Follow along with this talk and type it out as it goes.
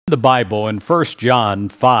The Bible in 1 John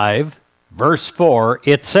 5, verse 4,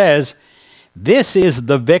 it says, "This is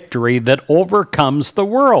the victory that overcomes the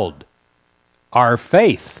world, our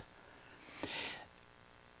faith."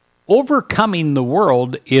 Overcoming the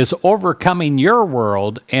world is overcoming your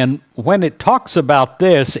world, and when it talks about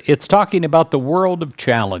this, it's talking about the world of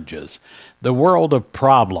challenges, the world of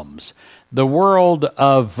problems, the world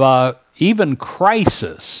of even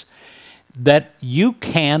crisis, that you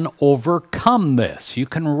can overcome this. You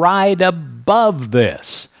can ride above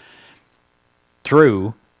this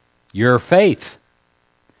through your faith.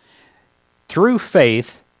 Through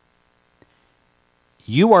faith,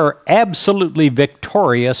 you are absolutely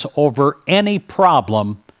victorious over any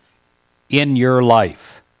problem in your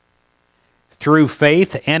life. Through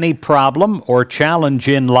faith, any problem or challenge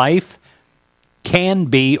in life can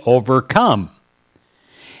be overcome.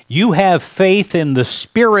 You have faith in the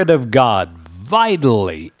Spirit of God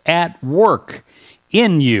vitally at work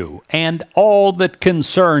in you and all that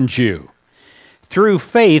concerns you. Through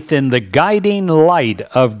faith in the guiding light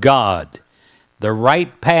of God, the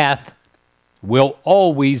right path will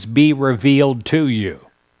always be revealed to you.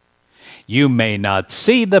 You may not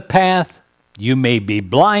see the path, you may be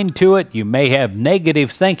blind to it, you may have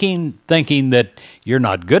negative thinking that you're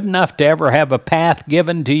not good enough to ever have a path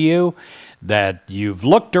given to you, that you've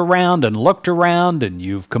looked around and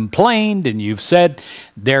you've complained and you've said,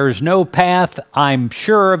 "There's no path, I'm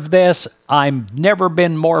sure of this, I've never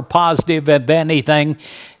been more positive of anything."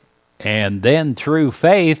 And then through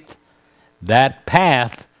faith, that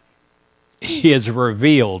path is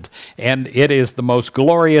revealed, and it is the most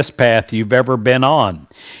glorious path you've ever been on,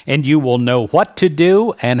 and you will know what to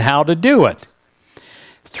do and how to do it.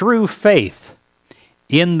 Through faith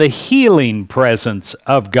in the healing presence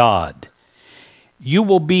of God, you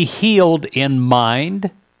will be healed in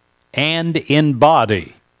mind and in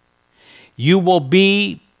body. You will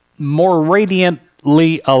be more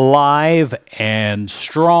radiantly alive and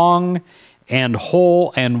strong and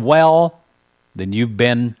whole and well than you've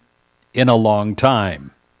been in a long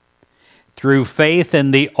time. Through faith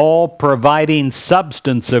in the all-providing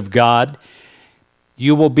substance of God,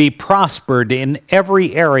 you will be prospered in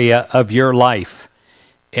every area of your life,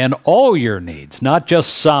 and all your needs, not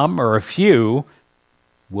just some or a few,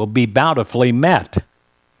 will be bountifully met.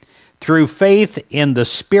 Through faith in the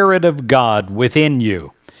Spirit of God within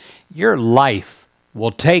you, your life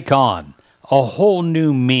will take on a whole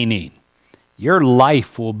new meaning. Your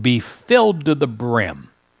life will be filled to the brim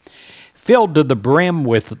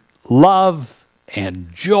with love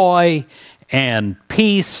and joy and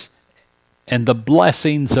peace and the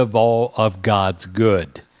blessings of all of God's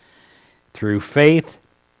good. Through faith,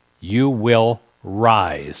 you will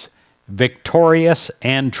rise, victorious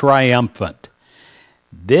and triumphant.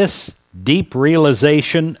 This deep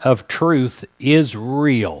realization of truth is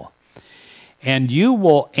real, and you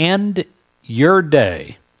will end your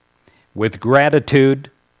day with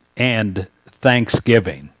gratitude and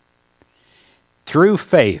thanksgiving. Through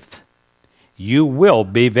faith, you will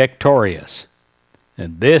be victorious,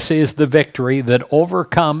 and this is the victory that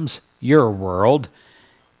overcomes your world,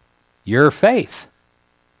 your faith.